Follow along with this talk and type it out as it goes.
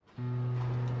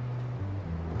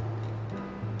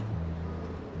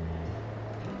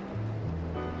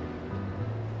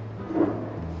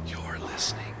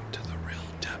listening to the Real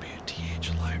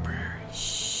WTH Library.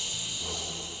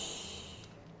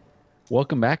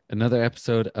 Welcome back. Another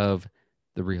episode of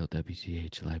the Real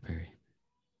WTH Library.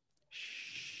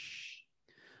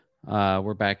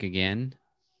 We're back again.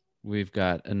 We've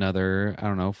got another,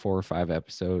 4 or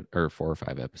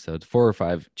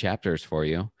 5 chapters for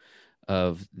you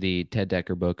of the Ted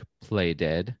Dekker book, Play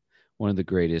Dead, one of the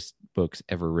greatest books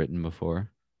ever written before.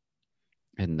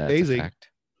 And that's Amazing. a fact.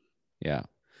 Yeah.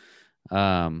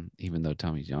 Even though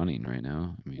Tommy's yawning right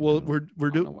now. I mean, Well, we're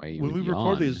doing when we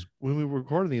record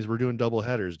yawn. these, we're doing double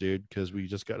headers, dude, because we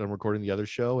just got done recording the other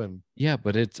show, and Yeah,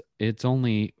 but it's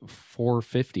only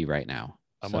 4:50 right now.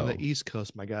 I'm on the East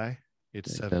Coast, my guy.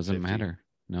 It's It doesn't 7:50. matter.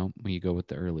 No, you go with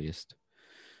the earliest.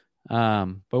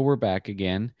 But we're back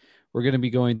again. We're going to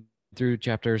be going through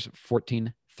chapters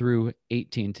 14 through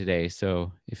 18 today.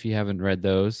 So if you haven't read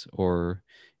those, or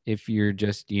if you're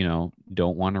just,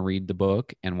 don't want to read the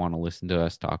book and want to listen to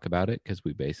us talk about it, because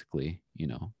we basically,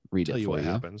 read Tell it you for what you.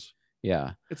 happens.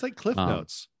 Yeah. It's like Cliff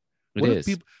Notes. It What is.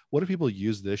 if people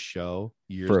use this show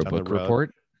years For a down the book road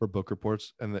report? for book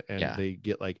reports, and Yeah. they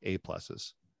get like A+?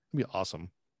 It'd be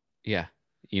awesome. Yeah.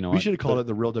 You know We what? should have called it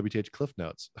the Real WTH Cliff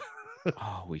Notes.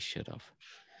 Oh, we should have.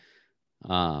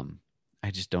 I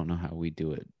just don't know how we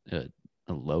do a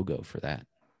logo for that.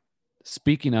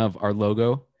 Speaking of our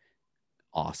logo,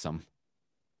 awesome.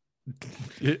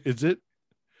 Is it?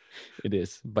 It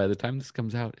is. By the time this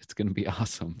comes out, it's going to be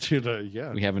awesome. Dude,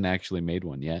 yeah. We haven't actually made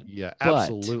one yet. Yeah, but-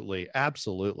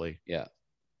 absolutely. Yeah.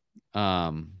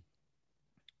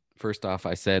 First off,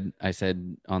 I said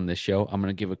on this show, I'm going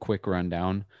to give a quick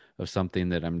rundown of something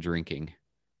that I'm drinking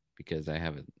because I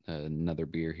have another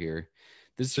beer here.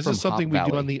 This is something Hop we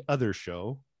do Valley. on the other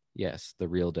show. Yes, the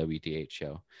Real WTH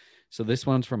show. So this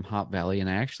one's from Hop Valley, and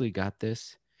I actually got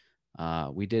this.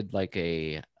 We did like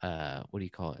a what do you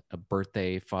call it? A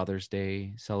birthday Father's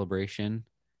Day celebration,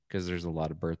 because there's a lot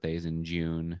of birthdays in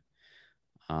June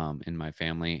in my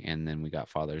family, and then we got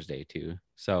Father's Day too.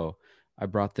 So I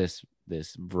brought this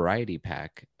variety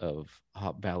pack of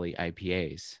Hop Valley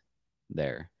IPAs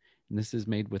there, and this is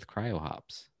made with cryo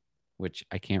hops, which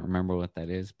I can't remember what that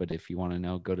is, but if you want to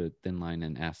know, go to Thin Line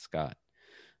and ask Scott.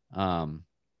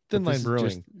 Thin Line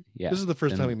Brewing. Yeah, this is the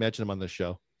first time we mentioned him on this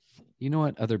show. You know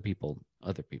what? Other people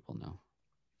know.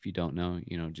 If you don't know,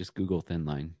 just Google Thin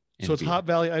Line. So it's Hop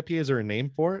Valley IPA. Is there a name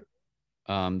for it?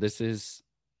 This is,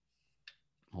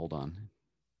 hold on,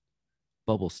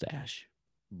 Bubble Stash.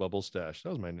 Bubble Stash. That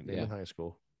was my name in high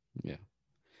school. Yeah,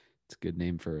 it's a good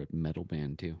name for a metal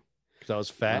band too. Because I was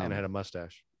fat and I had a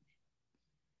mustache.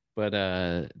 But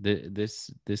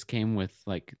this came with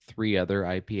like 3 other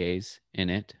IPAs in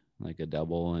it, like a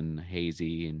double and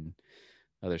hazy and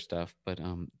other stuff. But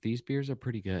these beers are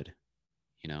pretty good,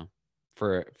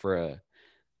 for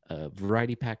a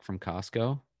variety pack from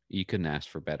Costco. You couldn't ask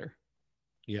for better.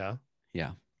 Yeah.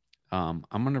 I'm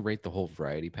gonna rate the whole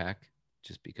variety pack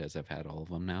just because I've had all of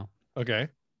them now. Okay.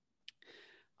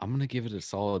 I'm gonna give it a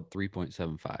solid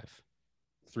 3.75.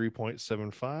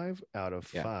 3.75 out of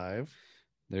 5.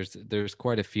 There's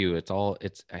quite a few.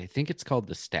 I think it's called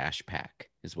the Stash Pack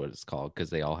is what it's called, because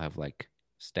they all have like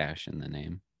stash in the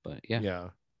name. But yeah,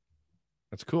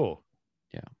 that's cool.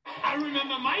 Yeah, I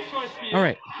remember my first beer. All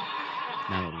right,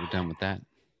 now that we're done with that.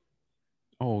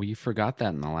 Oh, you forgot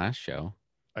that in the last show.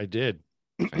 I did.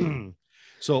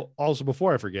 So also,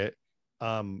 before I forget,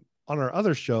 on our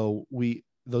other show,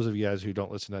 those of you guys who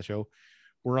don't listen to that show,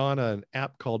 we're on an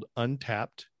app called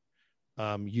Untapped,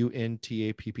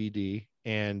 UNTAPPD,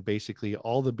 and basically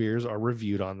all the beers are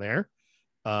reviewed on there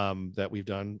that we've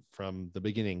done from the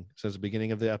beginning, since the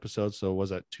beginning of the episode. So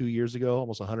was that 2 years ago,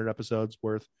 almost 100 episodes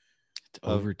worth? It's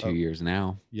over 2 years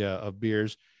now. Yeah, of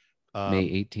beers. May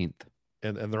 18th.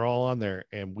 And they're all on there,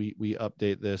 and we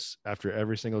update this after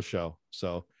every single show.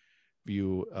 So if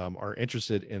you are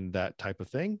interested in that type of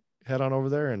thing, head on over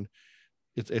there, and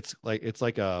it's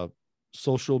like a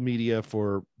social media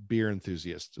for beer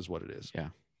enthusiasts is what it is. Yeah.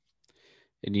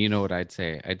 And you know what I'd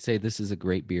say? I'd say this is a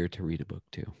great beer to read a book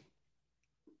to.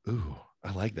 Ooh,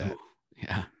 I like that. Ooh,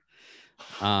 yeah.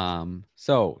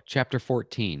 So chapter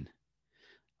 14.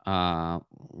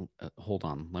 Hold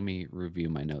on. Let me review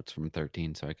my notes from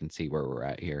 13 so I can see where we're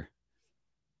at here.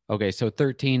 Okay, so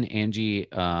 13, Angie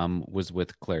was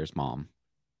with Claire's mom.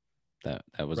 That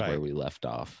was right. where we left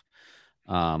off.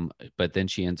 But then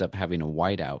she ends up having a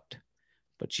whiteout,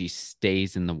 but she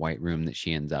stays in the white room that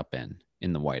she ends up in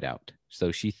the whiteout.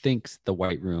 So she thinks the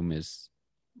white room is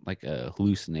like a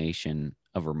hallucination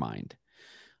of her mind.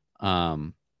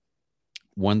 One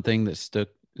thing that stood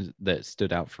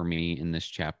out for me in this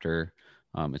chapter,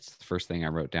 it's the first thing I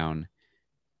wrote down,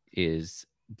 is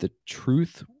the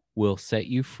truth will set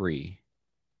you free.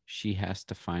 She has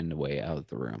to find a way out of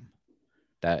the room.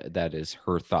 That is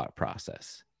her thought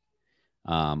process.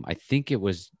 I think it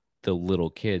was the little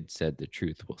kid said the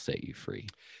truth will set you free.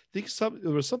 I think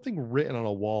there was something written on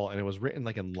a wall, and it was written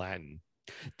like in Latin.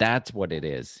 That's what it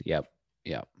is. Yep.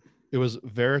 It was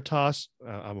Veritas.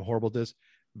 I'm horrible at this.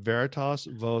 Veritas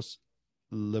vos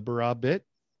liberabit,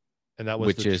 and that was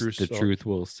Which the is truth. the truth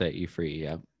will set you free.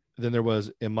 Yep. Then there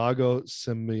was imago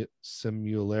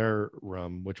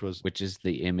simularum, which is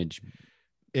the image.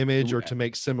 or to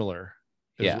make similar.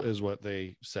 Is what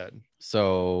they said.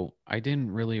 So I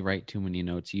didn't really write too many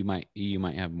notes. You might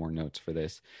have more notes for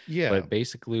this. Yeah. But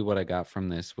basically what I got from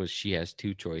this was she has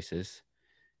two choices.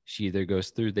 She either goes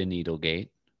through the needle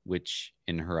gate, which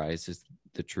in her eyes is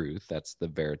the truth. That's the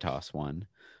Veritas one.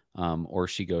 Or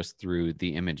she goes through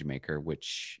the image maker,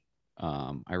 which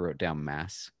I wrote down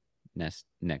mask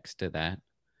next to that.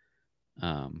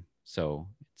 So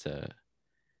it's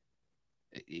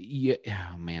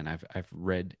oh man, I've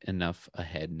read enough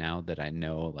ahead now that I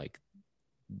know like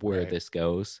where this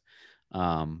goes.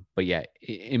 But yeah,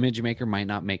 image maker might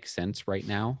not make sense right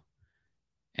now.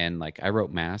 And like I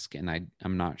wrote mask, and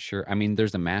I'm not sure. I mean,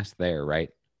 there's a mask there, right?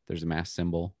 There's a mask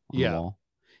symbol on the wall.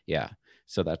 Yeah.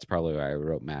 So that's probably why I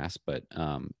wrote mask, but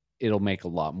it'll make a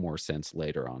lot more sense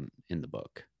later on in the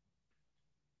book.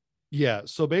 Yeah.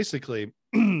 So basically,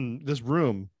 this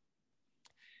room,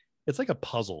 it's like a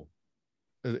puzzle.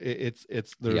 There's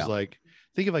like,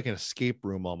 think of like an escape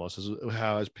room almost, is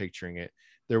how I was picturing it.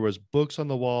 There was books on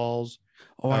the walls.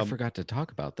 Oh, I forgot to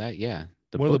talk about that. Yeah.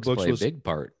 One of the books play was a big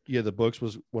part. Yeah, the books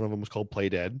was one of them was called Play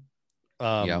Dead.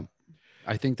 Yeah.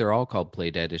 I think they're all called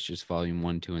Play Dead. It's just volume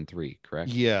 1, 2, and 3,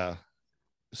 correct? Yeah.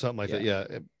 Something like that. Yeah.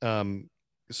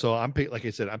 So like I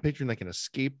said, I'm picturing like an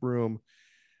escape room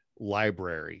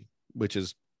library, which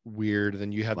is weird.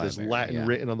 Then you have this Latin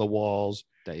written on the walls.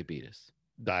 Diabetes.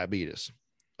 Where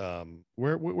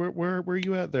are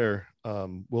you at there,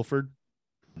 Wilford?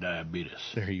 Diabetes.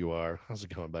 There you are. How's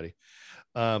it going, buddy?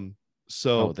 There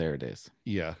it is.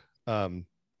 Yeah.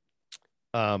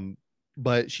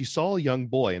 But she saw a young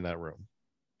boy in that room.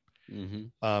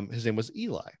 Mm-hmm. His name was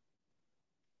Eli.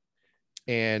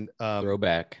 And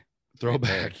throwback,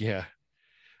 yeah.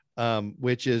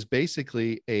 Which is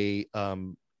basically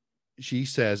she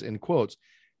says in quotes,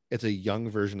 it's a young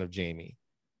version of Jamie.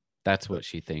 That's what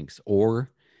she thinks. Or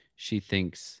she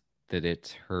thinks that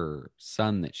it's her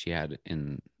son that she had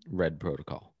in Red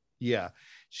Protocol. Yeah.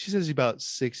 She says he's about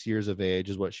 6 years of age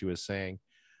is what she was saying.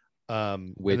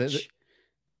 Which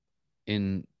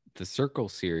in the Circle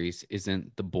series,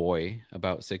 isn't the boy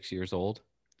about 6 years old?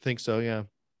 Think so, yeah.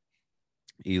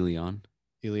 Elion,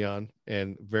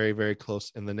 and very, very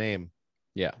close in the name.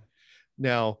 Yeah.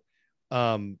 Now,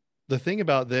 the thing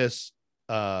about this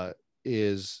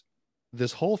is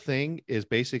this whole thing is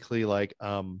basically like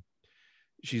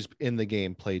she's in the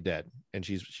game Play Dead, and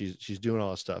she's doing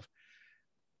all this stuff.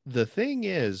 The thing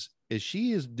is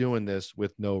she is doing this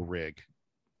with no rig.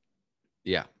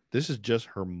 Yeah. This is just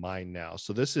her mind now.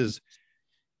 So this is,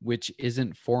 which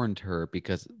isn't foreign to her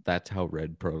because that's how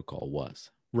Red Protocol was.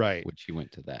 Right. When she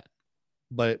went to that.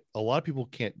 But a lot of people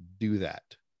can't do that.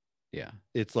 Yeah.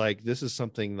 It's like, this is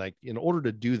something like, in order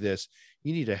to do this,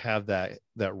 you need to have that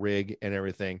rig and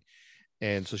everything.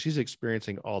 And so she's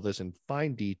experiencing all this in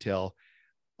fine detail,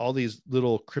 all these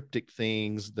little cryptic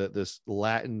things, that this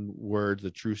Latin word,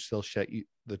 the truth shall set you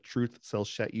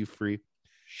free.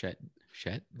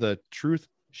 The truth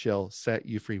shall set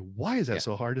you free. Why is that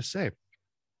so hard to say?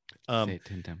 Say it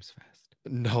 10 times fast.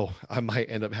 No, I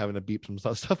might end up having to beep some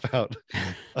stuff out.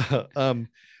 And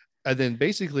then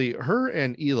basically her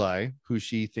and Eli, who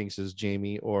she thinks is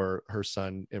Jamie or her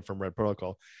son from Red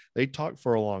Protocol, they talked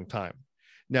for a long time.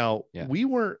 Now,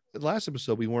 last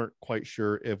episode, we weren't quite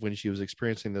sure if when she was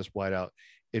experiencing this whiteout,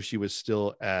 if she was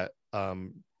still at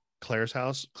Claire's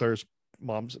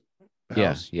mom's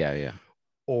house. Yeah.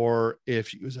 Or if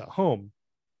she was at home.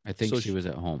 I think she was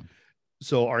at home.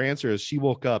 So our answer is she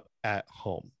woke up at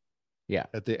home. Yeah.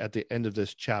 At the end of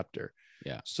this chapter.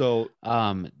 Yeah. So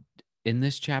in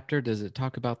this chapter, does it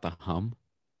talk about the hum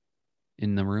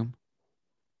in the room?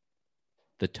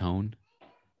 The tone?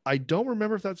 I don't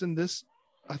remember if that's in this.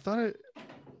 I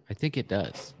think it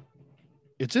does.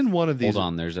 It's in one of these. Hold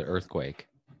on, there's an earthquake.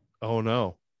 Oh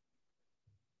no.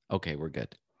 Okay, we're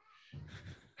good.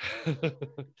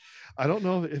 I don't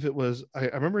know if it was. I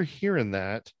remember hearing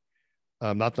that.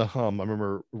 Not the hum. I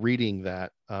remember reading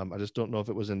that. I just don't know if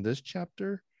it was in this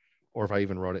chapter or if I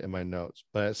even wrote it in my notes.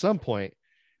 But at some point,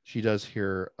 she does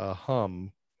hear a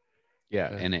hum.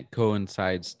 Yeah, and it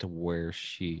coincides to where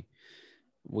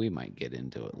we might get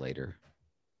into it later.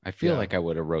 I feel Yeah. like I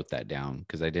would have wrote that down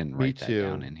because I didn't Me write that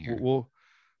down too. in here.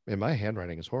 And my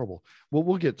handwriting is horrible.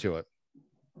 We'll get to it.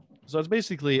 So it's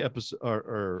basically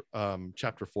episode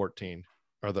chapter 14.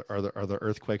 Are the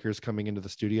earthquakers coming into the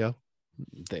studio?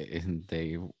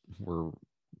 They were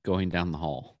going down the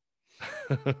hall.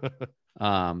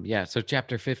 Yeah, so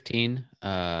chapter 15,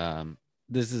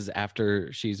 this is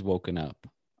after she's woken up.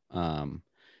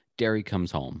 Derry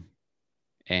comes home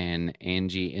and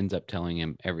Angie ends up telling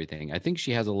him everything. I think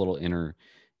she has a little inner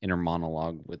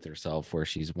monologue with herself where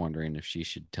she's wondering if she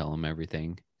should tell him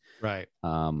everything. Right.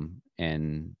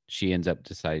 And she ends up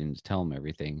deciding to tell him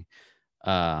everything.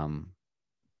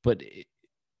 But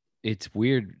it's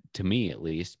weird to me, at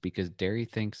least, because Derry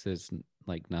thinks there's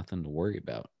like nothing to worry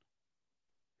about.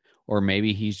 Or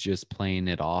maybe he's just playing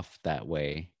it off that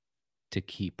way to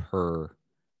keep her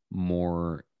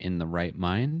more in the right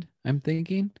mind, I'm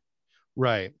thinking.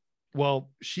 Right.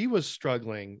 Well, she was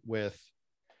struggling with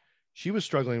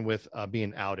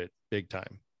being outed big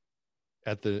time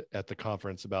at the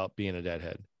conference about being a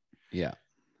deadhead. Yeah.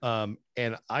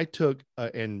 And I took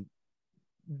and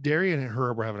Derry and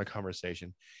her were having a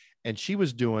conversation, and she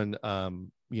was doing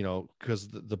because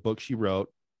the book she wrote,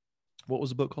 what was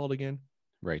the book called again?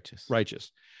 Righteous.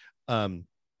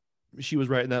 She was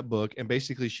writing that book, and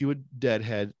basically she would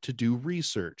deadhead to do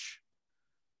research,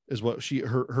 is what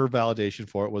her validation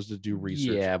for it was, to do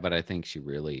research. Yeah, but I think she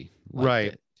really liked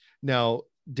right it. Now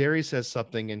Derry says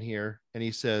something in here, and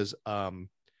he says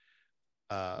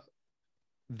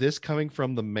this coming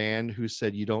from the man who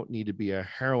said you don't need to be a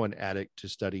heroin addict to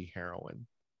study heroin.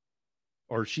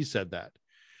 Or she said that,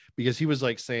 because he was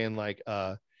like saying like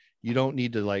you don't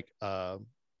need to like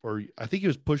or I think he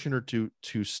was pushing her to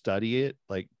study it,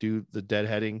 like do the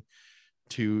deadheading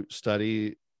to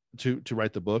study to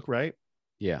write the book, right?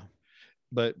 Yeah.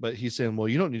 But he's saying, well,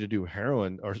 you don't need to do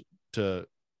heroin or to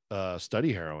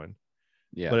study heroin.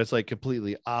 Yeah. But it's like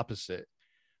completely opposite.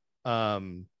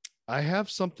 I have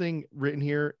something written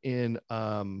here in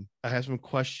I have some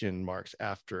question marks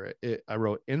after it. I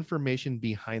wrote information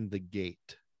behind the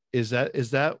gate. Is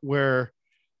that where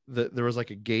there was like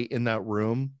a gate in that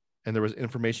room and there was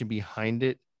information behind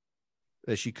it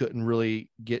that she couldn't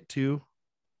really get to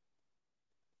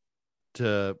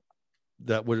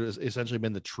that would have essentially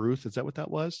been the truth? Is that what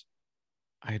that was?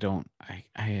 I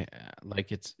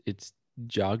like it's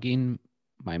jogging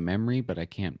my memory, but I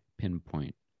can't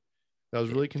pinpoint. I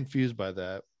was really confused by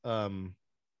that. And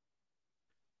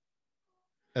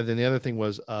then the other thing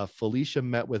was Felicia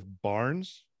met with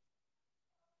Barnes.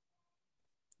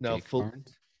 Now,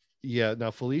 Barnes? Yeah.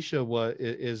 Now Felicia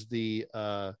is the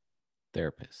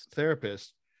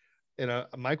therapist. And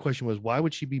my question was, why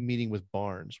would she be meeting with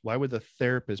Barnes? Why would the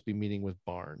therapist be meeting with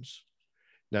Barnes?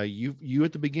 Now, you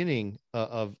at the beginning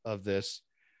of this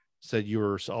said you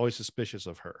were always suspicious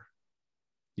of her.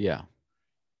 Yeah.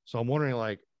 So I'm wondering,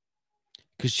 like,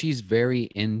 because she's very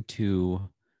into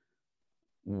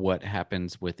what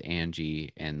happens with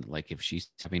Angie, and like if she's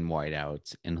having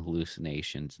whiteouts and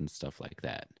hallucinations and stuff like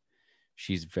that.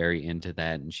 She's very into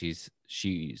that, and she's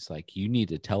like, you need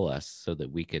to tell us so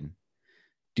that we can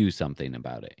do something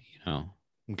about it,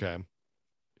 Okay.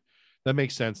 That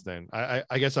makes sense then. I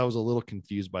guess I was a little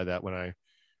confused by that when I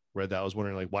read that. I was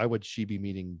wondering, like, why would she be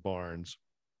meeting Barnes?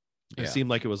 It seemed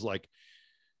like it was like,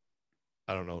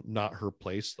 I don't know, not her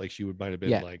place. Like she might have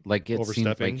been like it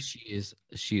overstepping. seems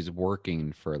like she's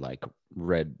working for like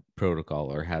Red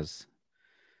Protocol or has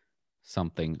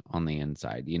something on the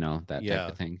inside, that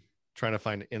type of thing. Trying to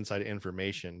find inside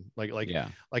information, like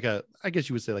a, I guess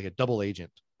you would say like a double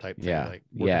agent type thing, like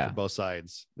working for both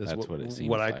sides. That's what it seems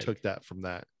what I took that from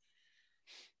that.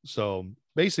 So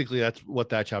basically, that's what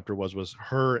that chapter was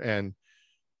her and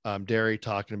Derry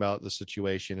talking about the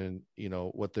situation and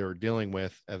what they were dealing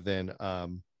with, and then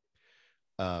and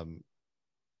then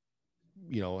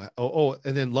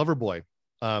Loverboy.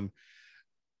 Now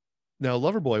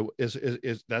Loverboy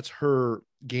is that's her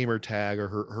gamer tag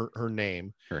or her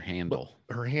name, her handle.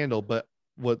 But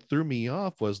what threw me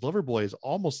off was Loverboy is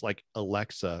almost like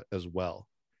Alexa as well.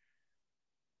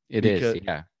 Because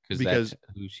that's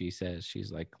who she says.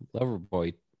 She's like,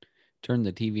 Loverboy, turn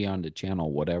the TV on to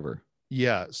channel whatever.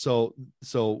 Yeah. So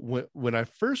when I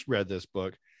first read this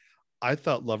book, I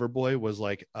thought Loverboy was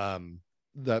like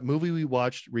that movie we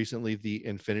watched recently, The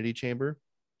Infinity Chamber.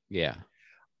 Yeah.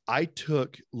 I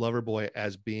took Loverboy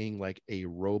as being like a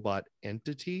robot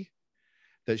entity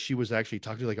that she was actually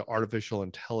talking to, like an artificial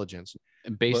intelligence.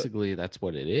 And basically, that's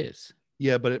what it is.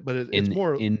 Yeah, but it's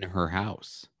more in her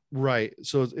house, right?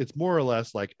 So it's more or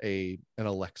less like an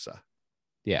Alexa.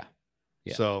 Yeah.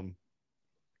 So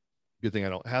good thing I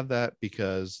don't have that,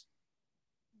 because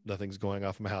Nothing's going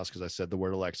off in my house because I said the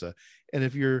word Alexa. And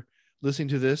if you're listening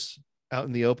to this out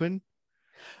in the open,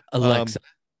 Alexa,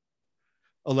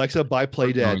 Alexa, buy Play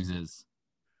what Dead. noises?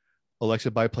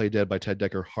 Alexa, buy Play Dead by Ted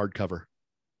Decker hardcover.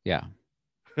 Yeah.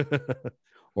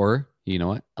 Or you know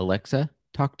what? Alexa,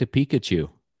 talk to Pikachu.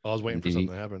 I was waiting And for then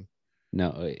something to happen.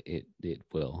 No, it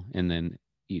will. And then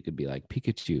you could be like,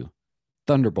 Pikachu,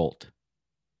 Thunderbolt.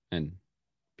 And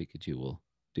Pikachu will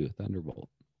do a Thunderbolt.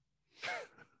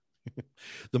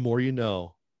 The more you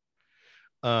know.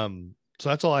 So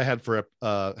that's all I had for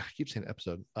I keep saying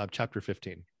episode, chapter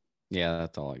 15. Yeah,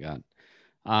 that's all I got.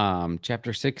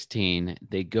 Chapter 16,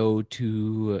 they go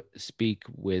to speak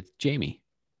with Jamie.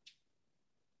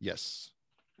 Yes.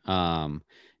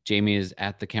 Jamie is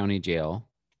at the county jail.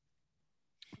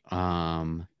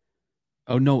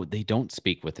 Oh no, they don't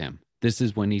speak with him. This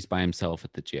is when he's by himself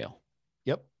at the jail.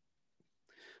 Yep.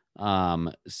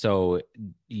 So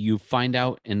you find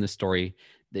out in the story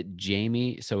that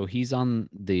Jamie, so he's on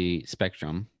the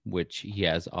spectrum, which he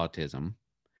has autism.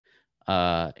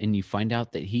 And you find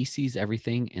out that he sees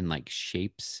everything in like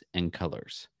shapes and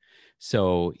colors.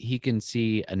 So he can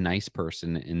see a nice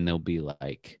person and they'll be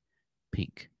like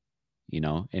pink,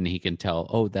 and he can tell,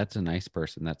 oh, that's a nice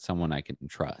person. That's someone I can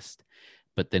trust.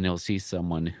 But then he'll see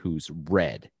someone who's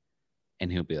red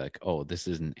and he'll be like, oh, this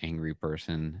is an angry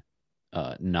person,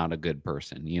 not a good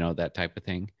person, that type of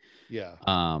thing. Yeah.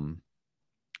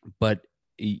 But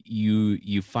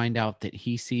you find out that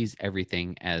he sees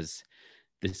everything as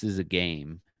this is a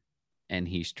game and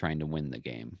he's trying to win the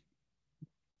game,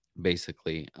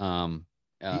 basically. I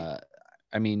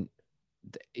mean,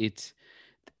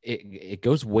 it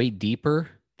goes way deeper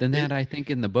than that, I think,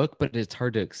 in the book, but it's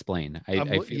hard to explain. I feel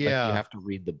like you have to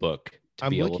read the book to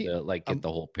be able to like get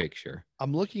the whole picture.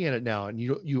 I'm looking at it now, and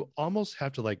you almost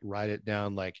have to like write it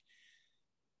down, like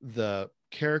the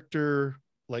character,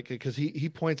 like, because he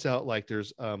points out like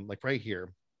there's like right here.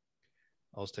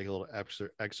 I'll just take a little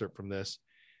excerpt from this.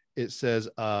 It says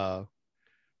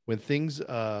when things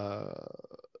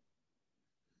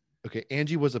okay,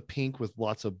 Angie was a pink with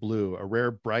lots of blue, a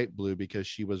rare bright blue because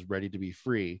she was ready to be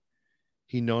free.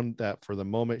 He known that for the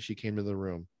moment she came to the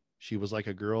room. She was like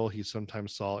a girl he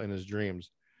sometimes saw in his dreams.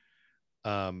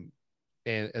 And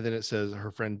then it says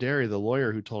her friend Derry, the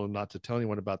lawyer who told him not to tell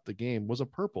anyone about the game, was a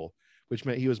purple, which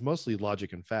meant he was mostly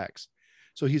logic and facts.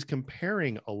 So he's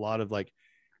comparing a lot of like,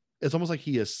 it's almost like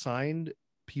he assigned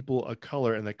people a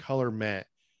color, and the color meant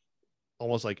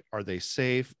almost like, are they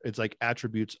safe? It's like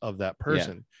attributes of that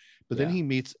person. Yeah. But then he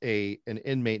meets an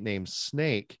inmate named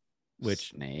Snake,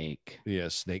 which Snake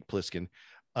Plissken.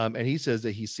 And he says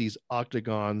that he sees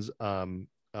octagons,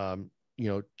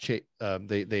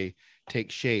 they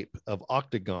take shape of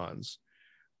octagons.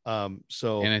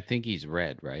 So, and I think he's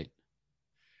red, right?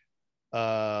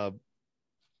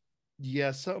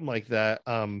 Yeah, something like that.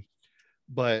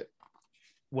 But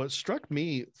what struck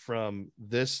me from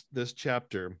this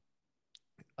chapter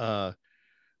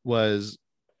was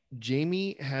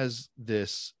Jamie has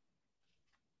this.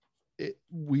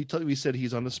 We said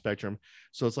he's on the spectrum,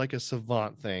 so it's like a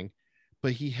savant thing,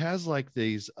 but he has like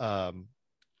these.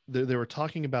 They were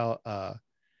talking about.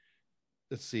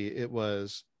 Let's see, it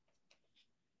was.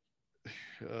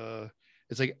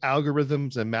 It's like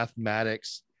algorithms and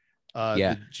mathematics.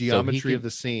 The geometry of the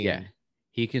scene. Yeah,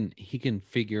 he can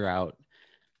figure out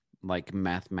like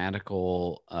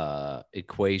mathematical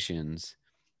equations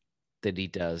that he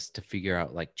does to figure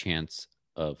out like chance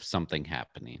of something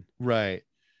happening. Right.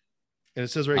 And it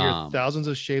says right here, thousands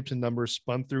of shapes and numbers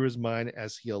spun through his mind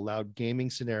as he allowed gaming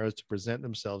scenarios to present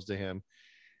themselves to him.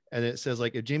 And it says,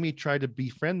 like, if Jamie tried to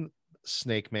befriend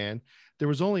Snake Man, there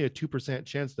was only a 2%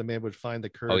 chance the man would find the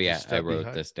courage. Oh yeah, I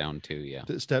wrote this down too. Yeah,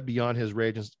 to step beyond his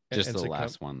rage. Just the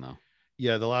last one though.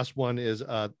 Yeah, the last one is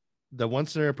the one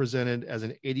scenario presented as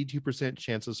an 82%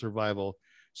 chance of survival,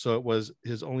 so it was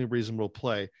his only reasonable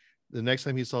play. The next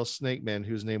time he saw Snake Man,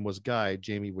 whose name was Guy,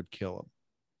 Jamie would kill him.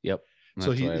 Yep. That's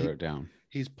what I wrote down.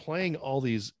 He's playing all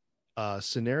these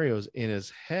scenarios in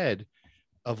his head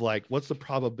of like, what's the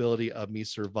probability of me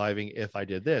surviving if I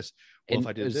did this? Well, if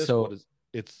I did this,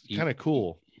 it's kind of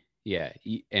cool. Yeah.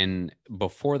 And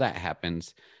before that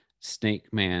happens,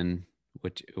 Snake Man,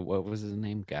 what was his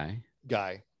name? Guy.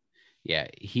 Yeah.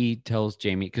 He tells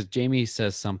Jamie, because Jamie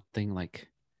says something like,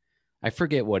 I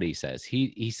forget what he says.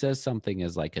 He says something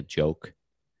as like a joke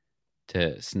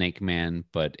to Snake Man,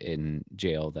 but in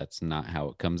jail, that's not how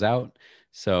it comes out.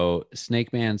 So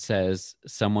Snake Man says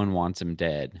someone wants him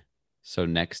dead. So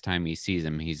next time he sees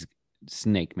him,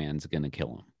 Snake Man's gonna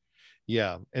kill him.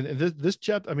 Yeah, and this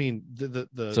chapter, I mean,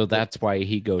 that's why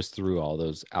he goes through all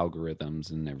those algorithms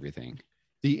and everything.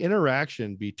 The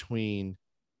interaction between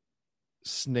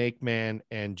Snake Man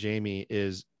and Jamie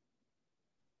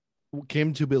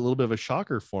came to be a little bit of a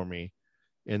shocker for me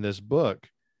in this book,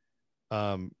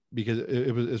 because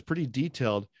it was pretty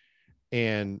detailed,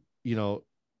 and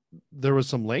there was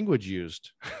some language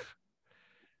used.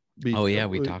 Oh yeah,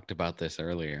 we talked about this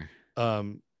earlier.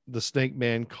 The Snake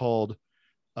Man called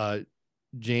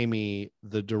Jamie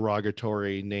the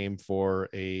derogatory name for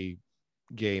a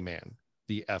gay man,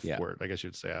 the F word, I guess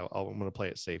you'd say. I'm going to play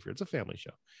it safe here. It's a family show.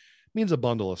 It means a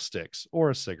bundle of sticks or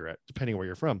a cigarette, depending where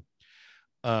you're from.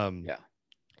 And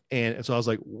so I was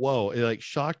like, whoa, it like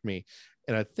shocked me.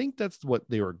 And I think that's what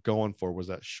they were going for, was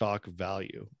that shock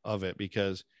value of it,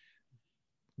 because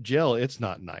jail, it's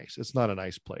not nice. It's not a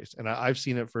nice place. And I've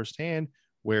seen it firsthand,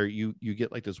 where you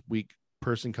get like this weak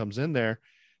person comes in there.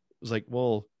 It's like,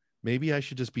 well, maybe I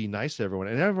should just be nice to everyone.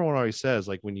 And everyone always says,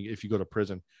 like, if you go to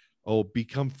prison, oh,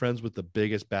 become friends with the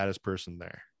biggest, baddest person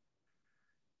there.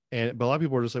 But a lot of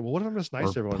people are just like, well, what if I'm just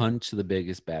nice to everyone? Punch the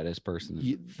biggest, baddest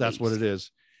person. That's what it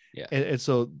is. Yeah. And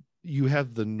so you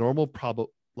have the normal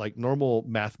normal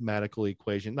mathematical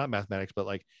equation, not mathematics, but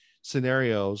like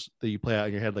scenarios that you play out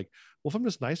in your head. Like, well, if I'm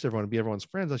just nice to everyone and be everyone's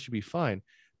friends, I should be fine.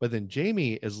 But then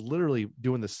Jamie is literally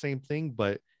doing the same thing,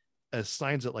 but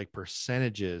assigns it like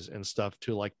percentages and stuff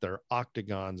to like their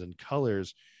octagons and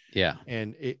colors. Yeah.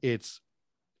 And it's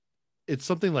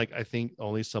something like, I think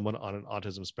only someone on an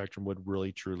autism spectrum would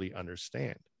really truly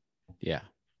understand. Yeah.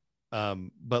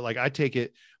 But like, I take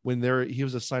it when he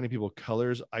was assigning people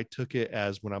colors, I took it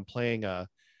as when I'm playing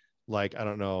like, I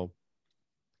don't know,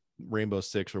 Rainbow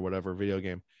Six or whatever video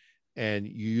game, and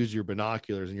you use your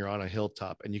binoculars and you're on a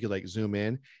hilltop and you could like zoom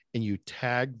in and you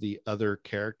tag the other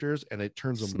characters and it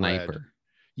turns them red.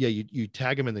 Yeah, you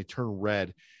tag them and they turn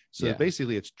red. So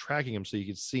basically it's tracking them so you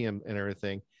can see them and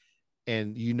everything.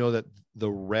 And you know that the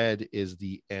red is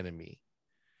the enemy.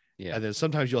 Yeah. And then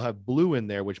sometimes you'll have blue in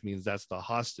there, which means that's the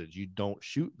hostage. You don't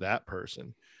shoot that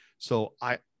person. So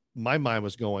my mind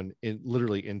was going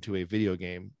literally into a video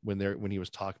game when he was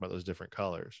talking about those different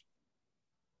colors.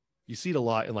 You see it a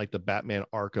lot in like the Batman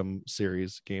Arkham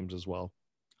series games as well.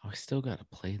 Oh, I still got to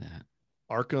play that.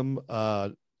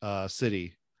 Arkham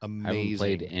City. Amazing. I haven't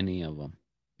played any of them.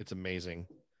 It's amazing.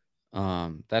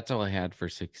 That's all I had for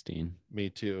 16. Me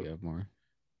too. You have more?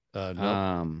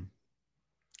 No.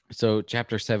 So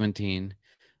chapter 17,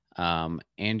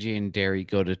 Angie and Derry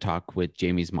go to talk with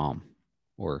Jamie's mom,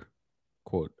 or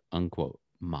quote unquote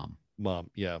mom.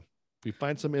 Yeah. We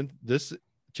find some in this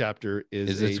chapter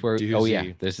is this where doozy. Oh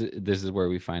yeah, this is where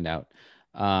we find out.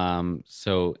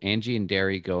 So Angie and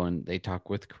Derry go and they talk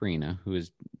with Karina, who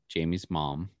is Jamie's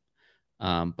mom.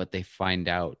 But they find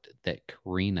out that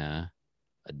Karina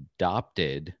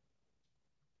adopted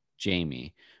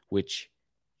Jamie, which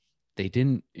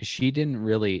she didn't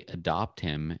really adopt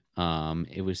him.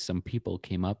 It was some people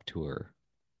came up to her,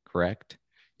 correct?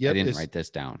 Yeah, I didn't write this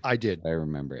down. I did. I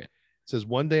remember it. It says,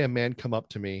 one day a man come up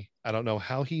to me. I don't know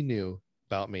how he knew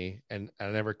about me, and I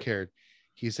never cared.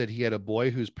 He said he had a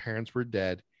boy whose parents were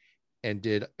dead, and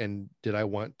did I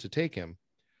want to take him?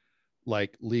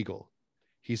 Like legal.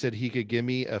 He said he could give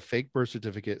me a fake birth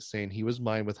certificate saying he was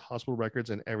mine with hospital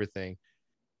records and everything.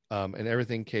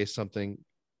 In case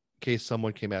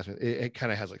someone came ask me. It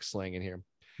kind of has like slang in here.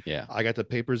 Yeah. I got the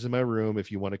papers in my room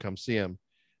if you want to come see him.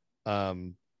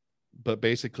 But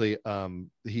basically,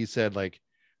 he said like,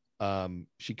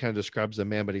 she kind of describes the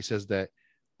man, but he says that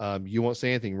you won't say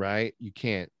anything, right? You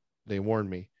can't. They warned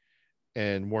me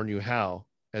and warn you how.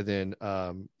 And then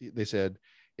they said,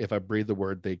 if I breathe the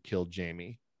word, they'd kill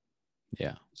Jamie.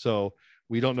 Yeah. So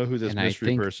we don't know who this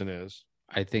mystery person is.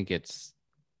 I think it's,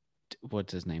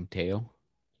 what's his name?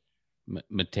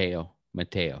 Mateo.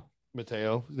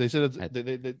 They said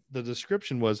the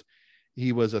description was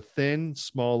he was a thin,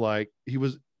 small, like he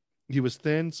was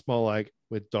thin, small, like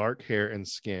with dark hair and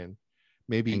skin,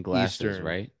 maybe and glasses, Eastern,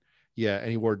 right? Yeah, and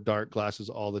he wore dark glasses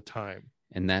all the time.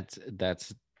 And that's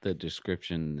the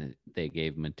description that they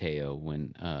gave Mateo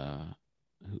when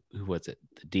who was it?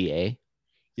 The DA?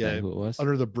 Yeah, who it was?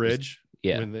 Under the bridge.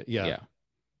 Yeah.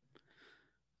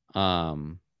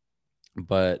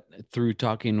 But through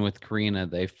talking with Karina,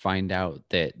 they find out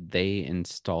that they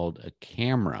installed a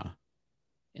camera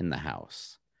in the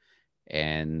house.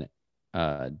 And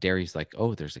Derry's like,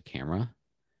 oh, there's a camera.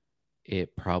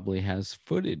 It probably has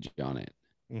footage on it.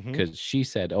 Because she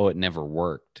said, oh, it never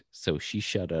worked. So she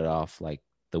shut it off like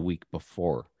the week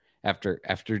before.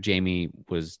 After Jamie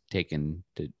was taken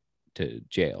to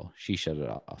jail, she shut it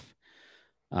off.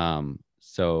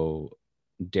 So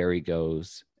Derry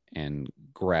goes and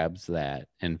grabs that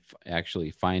and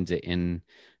actually finds it in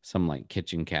some like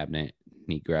kitchen cabinet.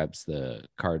 And he grabs the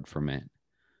card from it.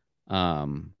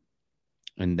 And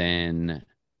And then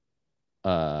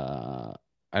I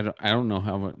don't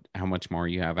know how much more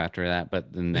you have after that,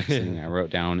 but the next thing I wrote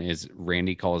down is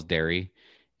Randy calls Derry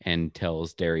and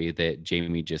tells Derry that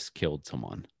Jamie just killed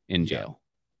someone in Yeah. jail.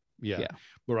 Yeah. Yeah.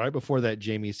 But right before that,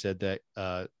 Jamie said that,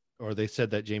 or they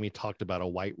said that Jamie talked about a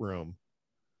white room.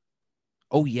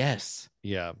 Oh yes.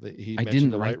 Yeah. He I mentioned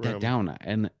didn't the white write that room. down,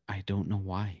 and I don't know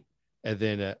why. And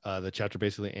then the chapter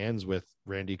basically ends with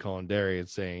Randy calling Derry and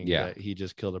saying Yeah. that he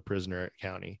just killed a prisoner at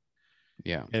county.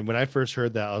 Yeah. And when I first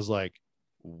heard that, I was like,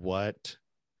 what?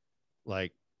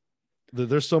 Like,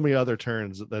 there's so many other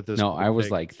turns that this. No, could I was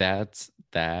take. like,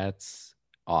 that's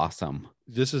awesome.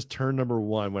 This is turn number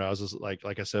one. When I was just like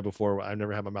I said before, I've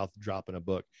never had my mouth drop in a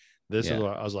book. This is Yeah.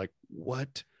 what I was like,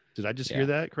 what? Did I just Yeah. hear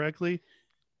that correctly?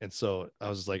 And so I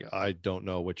was like, I don't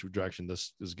know which direction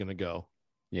this is going to go.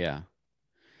 Yeah.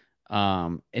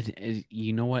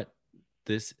 You know what?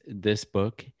 This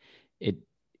book, it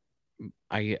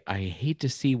I hate to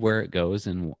see where it goes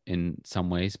in some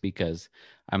ways, because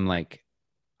I'm like,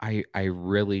 I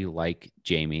really like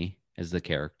Jamie as the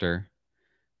character.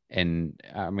 And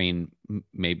I mean,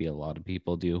 maybe a lot of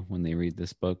people do when they read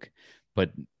this book,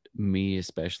 but me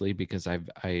especially, because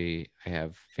I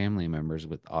have family members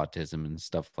with autism and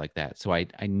stuff like that. So I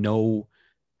know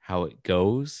how it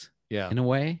goes Yeah. in a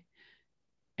way.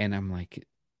 And I'm like,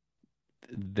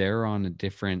 they're on a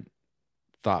different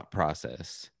thought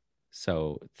process.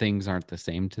 So things aren't the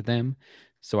same to them.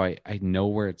 So I know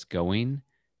where it's going,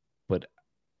 but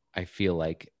I feel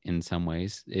like in some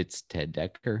ways it's Ted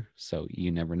Decker. So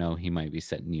you never know. He might be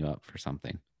setting you up for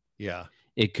something. Yeah.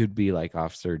 It could be like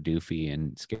Officer Doofy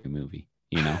in Scary Movie,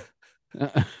 you know?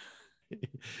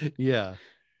 Yeah.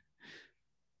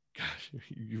 Gosh,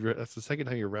 that's the second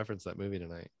time you referenced that movie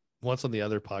tonight. Once on the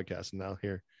other podcast, and now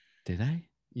here. Did I?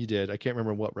 You did. I can't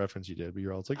remember what reference you did, but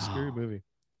you're all, it's like a scary Oh. movie.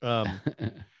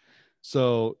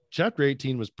 So chapter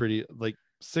 18 was pretty, like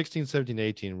 16, 17,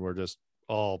 18 were just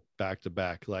all back to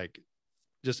back, like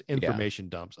just information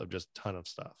dumps of just ton of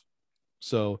stuff.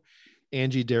 So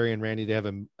Angie, Derry, and Randy, they have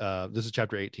this is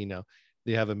chapter 18 now.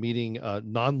 They have a meeting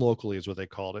non-locally is what they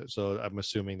called it. So I'm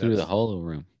assuming Through that's the hollow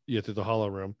room. Yeah, through the hollow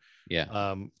room.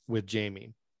 Yeah. With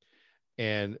Jamie.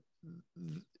 And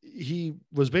he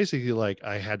was basically like,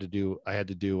 I had to do what I had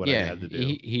to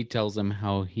do. He tells him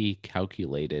how he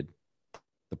calculated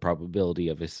the probability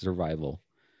of his survival,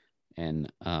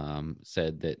 and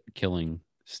said that killing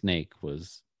Snake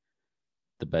was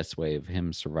the best way of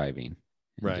him surviving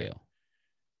in jail.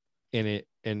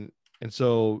 And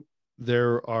so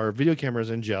there are video cameras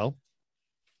in jail.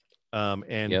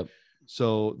 And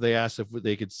so they asked if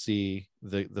they could see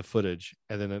the footage,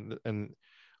 and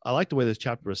I like the way this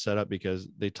chapter was set up, because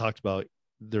they talked about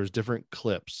there's different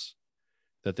clips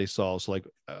that they saw. So like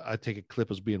I take a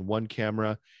clip as being one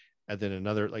camera, and then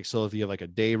another, like, so if you have like a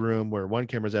day room where one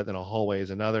camera's at, then a hallway is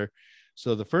another.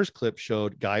 So the first clip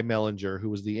showed Guy Mellinger, who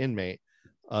was the inmate,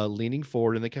 leaning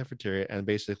forward in the cafeteria and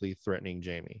basically threatening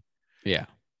Jamie. Yeah.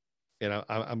 And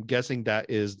I'm guessing that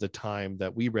is the time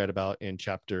that we read about in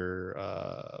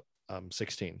chapter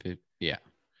 16. Yeah.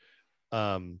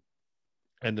 And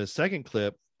the second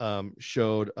clip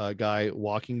showed a guy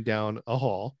walking down a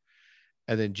hall,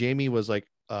 and then Jamie was like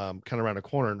kind of around a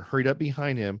corner and hurried up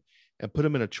behind him and put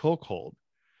him in a chokehold.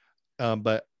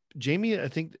 But Jamie, I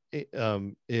think,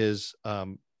 is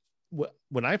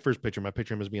when I first picture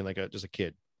him as being like just a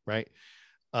kid, right?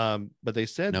 But they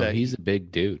said that he's a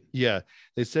big dude. Yeah,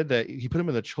 they said that he put him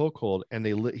in the chokehold, and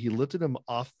he lifted him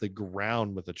off the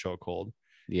ground with the chokehold.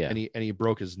 Yeah, and he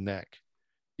broke his neck.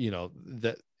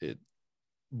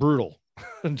 Brutal,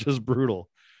 just brutal.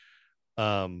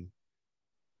 Yeah.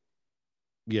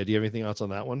 Do you have anything else on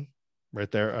that one,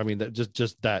 right there? I mean, that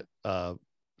just that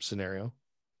scenario.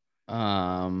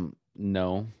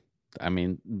 No, I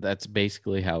mean, that's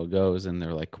basically how it goes. And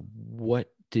they're like,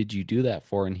 "What did you do that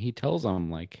for?" And he tells them,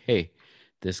 like, "Hey,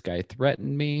 this guy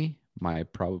threatened me. My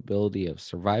probability of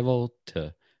survival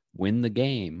to win the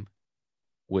game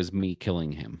was me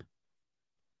killing him."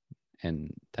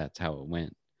 And that's how it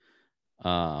went.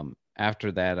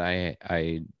 After that,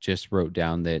 I just wrote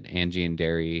down that Angie and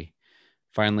Derry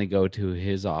finally go to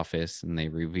his office and they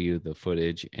review the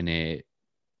footage, and it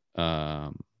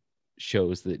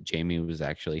shows that Jamie was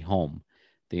actually home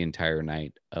the entire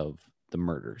night of the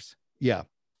murders. Yeah,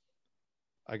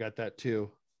 I got that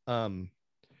too.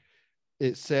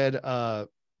 It said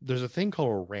there's a thing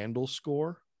called a Randall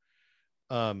score,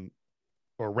 or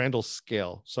Randall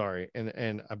scale, sorry,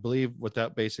 and I believe what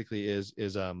that basically is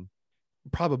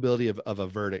probability of a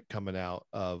verdict coming out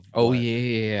of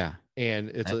Yeah. And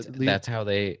it's that's how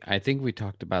they, I think we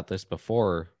talked about this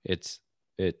before. It's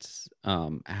It's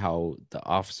how the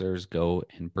officers go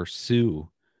and pursue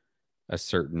a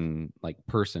certain like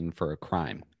person for a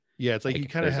crime. Yeah, it's like Like you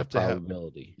if kind of there's a have to have,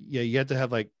 probability. yeah, you have to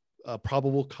have like a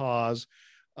probable cause,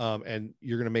 and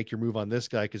you're going to make your move on this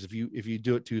guy because if you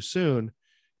do it too soon,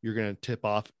 you're going to tip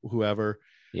off whoever.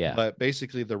 Yeah. But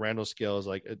basically, the Randall scale is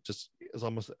like it just is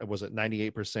almost, was it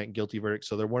 98% guilty verdict?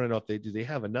 So they're wanting to know if they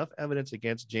have enough evidence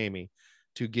against Jamie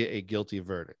to get a guilty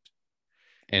verdict.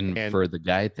 And And for the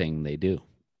guy thing, they do.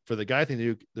 for the guy thing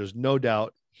to do, there's no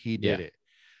doubt he did Yeah. it.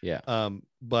 Yeah.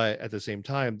 But at the same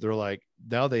time, they're like,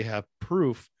 now they have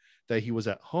proof that he was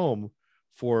at home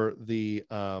for the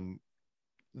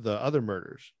other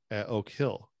murders at Oak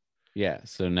Hill. Yeah.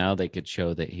 So now they could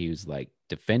show that he was like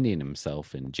defending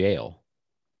himself in jail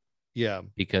Yeah.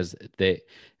 because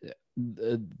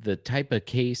the type of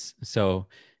case. So,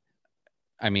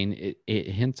 I mean, it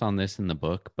hints on this in the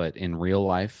book, but in real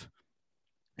life,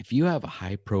 if you have a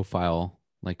high profile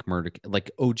like murder,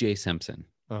 like OJ Simpson,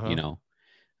 Uh-huh. you know,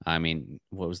 I mean,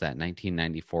 what was that?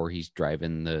 1994. He's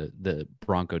driving the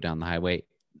Bronco down the highway.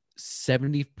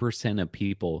 70% of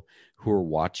people who were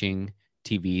watching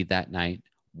TV that night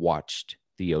watched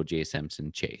the OJ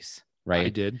Simpson chase, I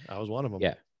right? did. I was one of them.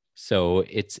 Yeah. So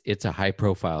it's a high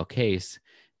profile case.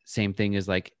 Same thing as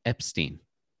like Epstein.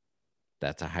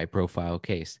 That's a high profile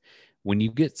case. When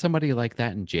you get somebody like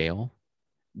that in jail,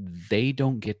 they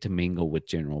don't get to mingle with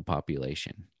general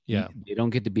population. Yeah. They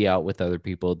don't get to be out with other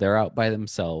people. They're out by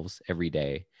themselves every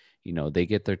day. You know, they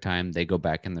get their time, they go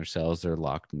back in their cells, they're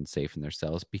locked and safe in their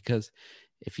cells. Because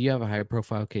if you have a high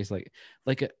profile case like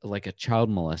a child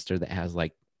molester that has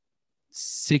like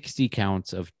 60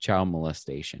 counts of child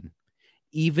molestation,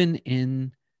 even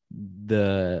in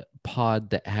the pod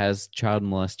that has child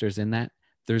molesters in that,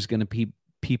 there's going to be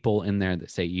people in there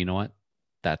that say, you know what,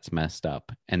 that's messed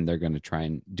up, and they're going to try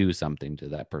and do something to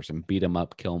that person, beat them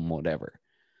up, kill them, whatever.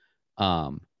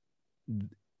 um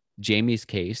Jamie's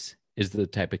case is the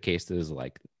type of case that is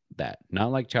like that,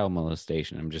 not like child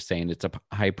molestation. I'm just saying it's a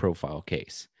high profile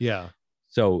case. Yeah.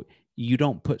 So you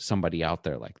don't put somebody out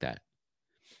there like that.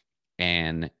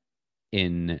 And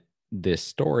in this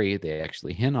story, they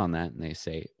actually hint on that and they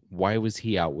say, why was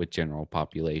he out with general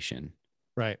population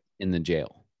Right. in the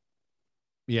jail?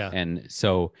 Yeah. And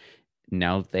so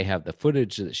now that they have the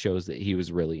footage that shows that he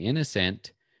was really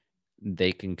innocent,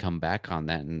 they can come back on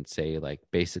that and say, like,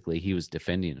 basically he was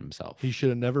defending himself. He should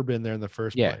have never been there in the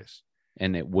first Yeah. place.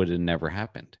 And it would have never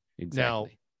happened.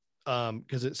 Exactly. Now,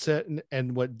 because it said,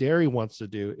 and what Derry wants to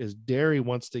do is Derry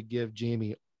wants to give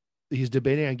Jamie, he's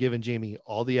debating on giving Jamie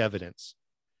all the evidence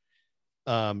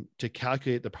to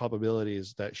calculate the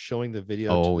probabilities that showing the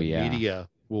video to the media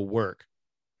will work.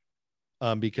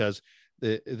 Because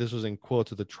this was in quotes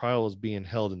that the trial is being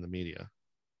held in the media.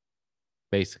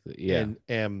 Basically, yeah.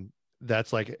 And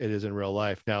that's like it is in real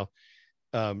life. Now,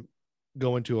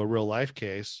 going to a real life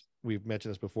case, we've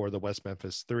mentioned this before, the West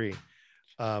Memphis 3.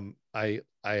 I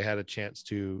had a chance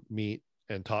to meet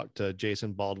and talk to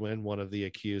Jason Baldwin, one of the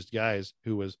accused guys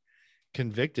who was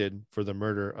convicted for the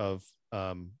murder of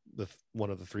one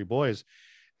of the three boys.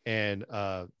 And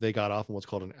they got off on what's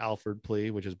called an Alford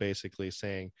plea, which is basically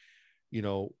saying, you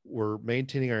know, we're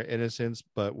maintaining our innocence,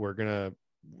 but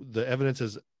the evidence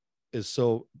is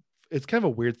so, it's kind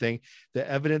of a weird thing. The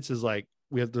evidence is like,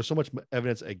 there's so much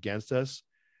evidence against us,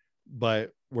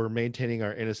 but we're maintaining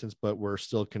our innocence, but we're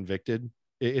still convicted.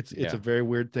 It's a very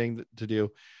weird thing to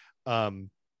do.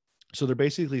 So they're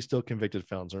basically still convicted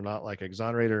felons. They're not like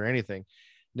exonerated or anything.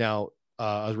 Now,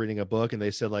 I was reading a book and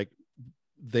they said like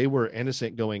they were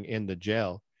innocent going into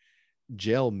jail.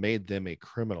 Jail made them a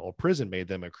criminal, or prison made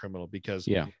them a criminal because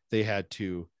they had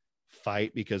to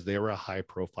fight because they were a high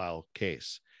profile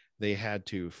case. They had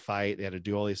to fight. They had to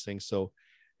do all these things. So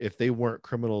if they weren't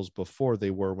criminals before, they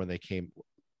were when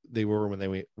they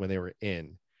were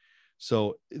in.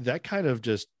 So that kind of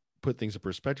just put things in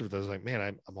perspective. I was like,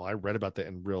 man, I read about that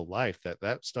in real life,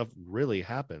 that stuff really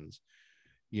happens,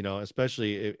 you know,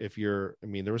 especially if you're, I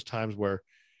mean, there was times where,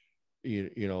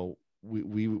 you know,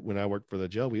 we when I worked for the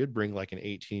jail, we would bring like an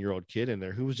 18-year-old kid in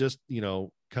there who was just, you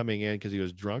know, coming in because he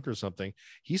was drunk or something.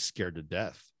 He's scared to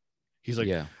death. He's like,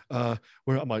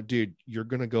 where I'm like, dude, you're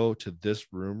going to go to this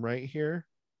room right here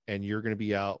and you're going to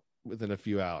be out within a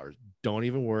few hours. Don't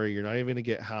even worry. You're not even going to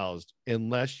get housed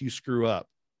unless you screw up.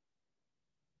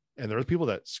 And there were people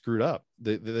that screwed up.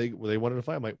 They wanted to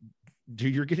fight. I'm like,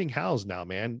 dude, you're getting housed now,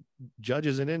 man. Judge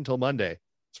isn't in until Monday.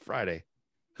 It's Friday.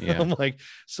 Yeah. I'm like,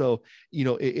 so, you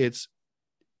know, it's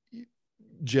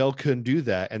jail couldn't do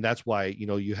that. And that's why, you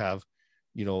know, you have,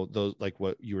 you know, those, like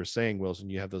what you were saying, Wilson,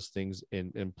 you have those things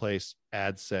in place,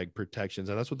 ADSEG protections.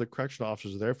 And that's what the correctional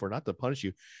officers are there for, not to punish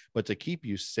you, but to keep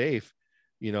you safe.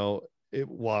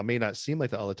 while it may not seem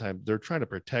like that all the time, they're trying to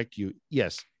protect you.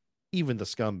 Yes, even the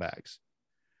scumbags.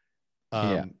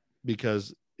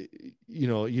 Because you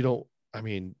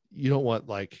don't want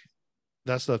like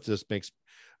that stuff. Just makes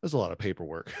there's a lot of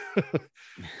paperwork.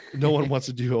 No one wants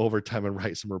to do overtime and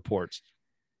write some reports,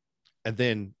 and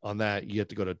then on that you have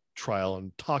to go to trial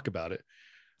and talk about it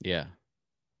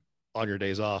on your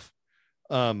days off.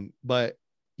 But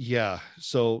yeah,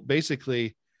 so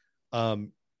basically I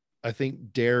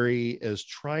think Derry is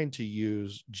trying to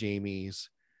use Jamie's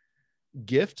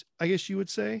gift, I guess you would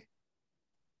say.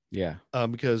 Yeah.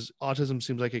 Because autism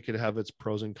seems like it could have its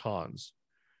pros and cons,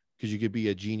 because you could be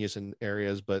a genius in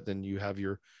areas, but then you have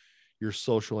your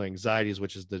social anxieties,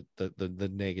 which is the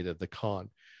negative, the con.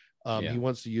 He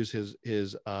wants to use his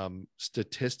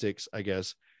statistics, I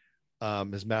guess,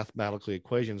 his mathematical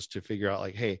equations to figure out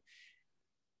like, hey,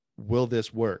 will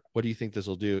this work? What do you think this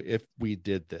will do if we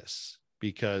did this?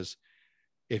 Because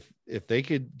if they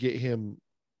could get him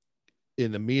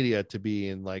in the media to be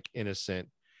in like innocent,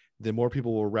 then more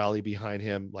people will rally behind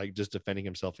him, like just defending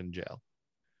himself in jail.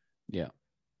 Yeah.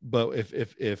 But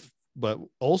but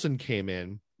Olsen came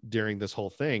in during this whole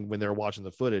thing when they were watching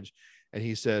the footage, and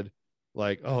he said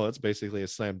like, oh, it's basically a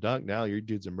slam dunk. Now your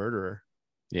dude's a murderer.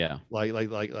 Yeah. Like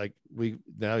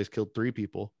now he's killed 3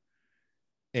 people.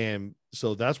 And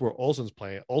so that's where Olsen's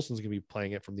playing. Olsen's gonna be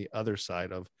playing it from the other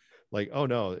side of like, oh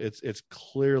no, it's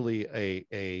clearly a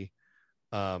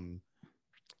there's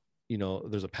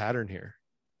a pattern here.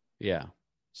 Yeah.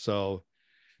 So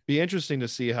be interesting to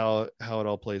see how it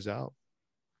all plays out.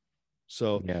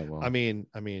 So yeah, well, I mean,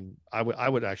 I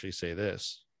would actually say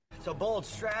this. It's a bold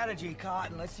strategy,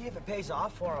 Cotton. Let's see if it pays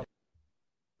off for him.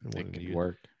 It could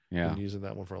work. Yeah. Been using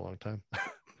that one for a long time.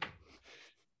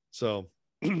 So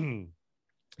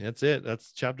that's it.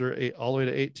 That's chapter 8 all the way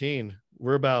to 18.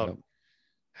 We're about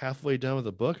halfway done with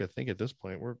the book. I think at this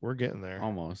point we're getting there.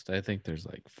 Almost. I think there's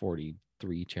like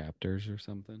 43 chapters or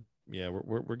something. Yeah,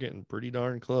 we're getting pretty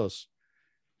darn close.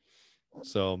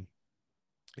 So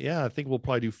yeah, I think we'll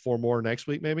probably do 4 more next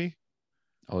week, maybe.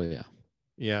 Oh yeah.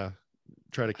 Yeah.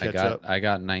 Try to catch up. I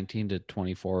got 19 to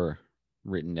 24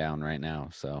 written down right now.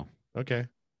 So okay.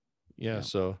 Yeah.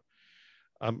 So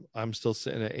I'm still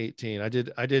sitting at 18. I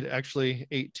did actually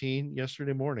 18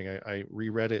 yesterday morning. I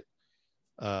reread it,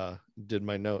 did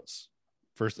my notes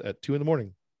first at 2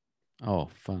 a.m. Oh,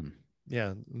 fun.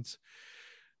 Yeah. It's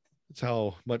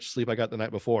how much sleep I got the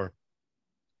night before.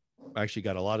 I actually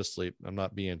got a lot of sleep. I'm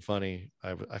not being funny.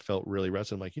 I felt really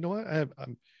rested. I'm like, you know what? I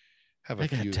have a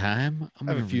few time. I'm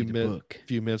have gonna a few read minutes,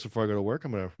 few minutes before I go to work.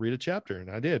 I'm gonna read a chapter,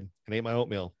 and I did, and ate my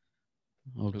oatmeal.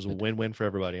 Oh, it was a win-win for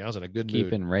everybody. I was in a good mood.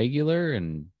 Keeping regular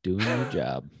and doing your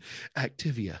job.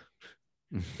 Activia.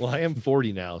 Well, I am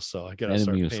 40 now, so I gotta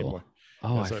start paying more.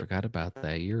 Oh, I forgot about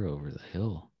that. You're over the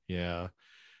hill. Yeah.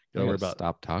 Gotta worry about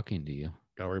stop talking to you.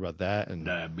 Gotta worry about that and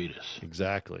diabetes.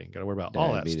 Exactly. Gotta worry about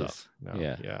all that stuff. No,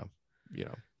 yeah.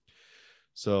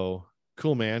 So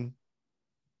cool, man.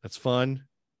 That's fun.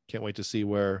 Can't wait to see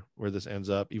where this ends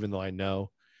up, even though I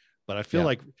know. But I feel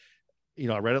like,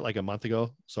 I read it like a month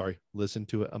ago. Sorry, listened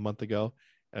to it a month ago.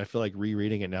 And I feel like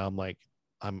rereading it now, I'm like,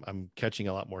 I'm catching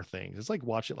a lot more things. It's like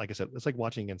watching, like I said, it's like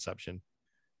watching Inception.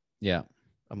 Yeah.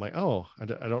 I'm like, oh, I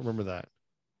don't remember that.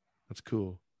 That's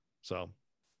cool. So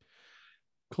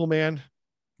cool, man.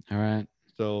 All right.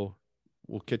 So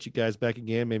we'll catch you guys back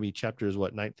again. Maybe chapters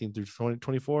 19 through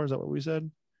 24. Is that what we said?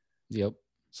 Yep.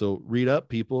 So read up,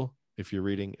 people. If you're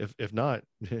reading, if not,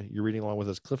 you're reading along with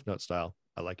us Cliff Note style.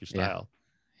 I like your style.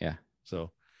 Yeah.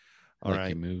 So all right.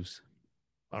 Your moves.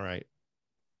 All right.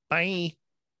 Bye.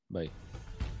 Bye.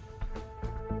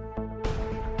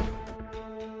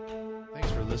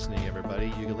 Thanks for listening, everybody.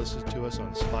 You can listen to us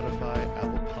on Spotify,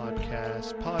 Apple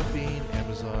Podcasts, Podbean,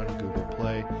 Amazon, Google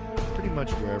Play, pretty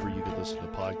much wherever you can listen to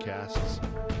podcasts.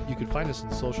 You can find us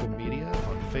on social media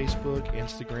on Facebook,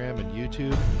 Instagram, and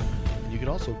YouTube. And you can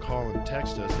also call and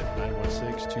text us at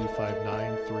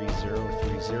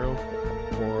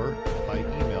 916-259-3030 or by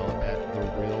email at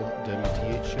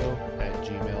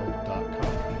therealwthshow@gmail.com.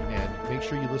 And make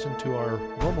sure you listen to our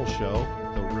normal show,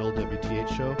 The Real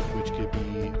WTH Show, which could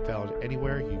be found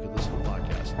anywhere you can listen to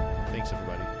podcasts. Thanks,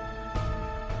 everybody.